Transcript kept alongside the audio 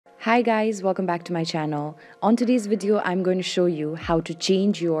Hi guys, welcome back to my channel. On today's video, I'm going to show you how to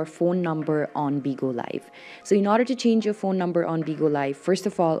change your phone number on Bigo Live. So in order to change your phone number on Bigo Live, first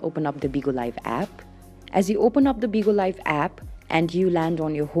of all, open up the Bigo Live app. As you open up the Bigo Live app and you land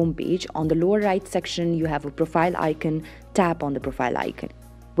on your home page, on the lower right section, you have a profile icon. Tap on the profile icon.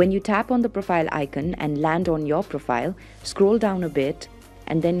 When you tap on the profile icon and land on your profile, scroll down a bit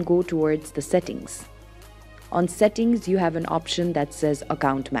and then go towards the settings. On settings, you have an option that says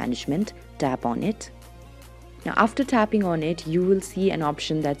account management. Tap on it. Now, after tapping on it, you will see an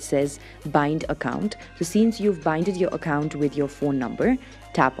option that says bind account. So since you've binded your account with your phone number,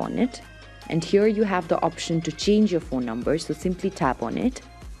 tap on it. And here you have the option to change your phone number. So simply tap on it.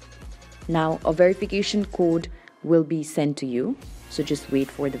 Now, a verification code will be sent to you. So just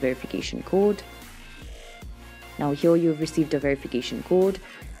wait for the verification code. Now here you've received a verification code.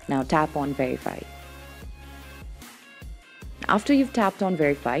 Now tap on verify. After you've tapped on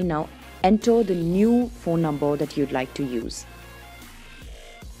verify, now enter the new phone number that you'd like to use.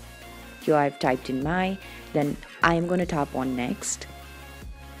 Here I've typed in then I am going to tap on next.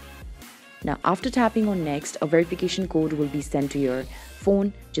 Now after tapping on next, a verification code will be sent to your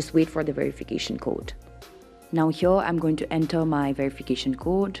phone. Just wait for the verification code. Now here I'm going to enter my verification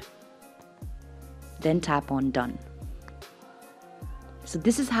code. Then tap on done. So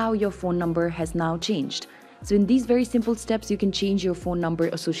this is how your phone number has now changed. So in these very simple steps, you can change your phone number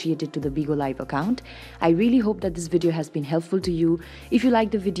associated to the Bigo Live account. I really hope that this video has been helpful to you. If you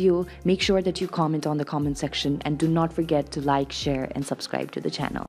like the video, make sure that you comment on the comment section and do not forget to like, share and subscribe to the channel.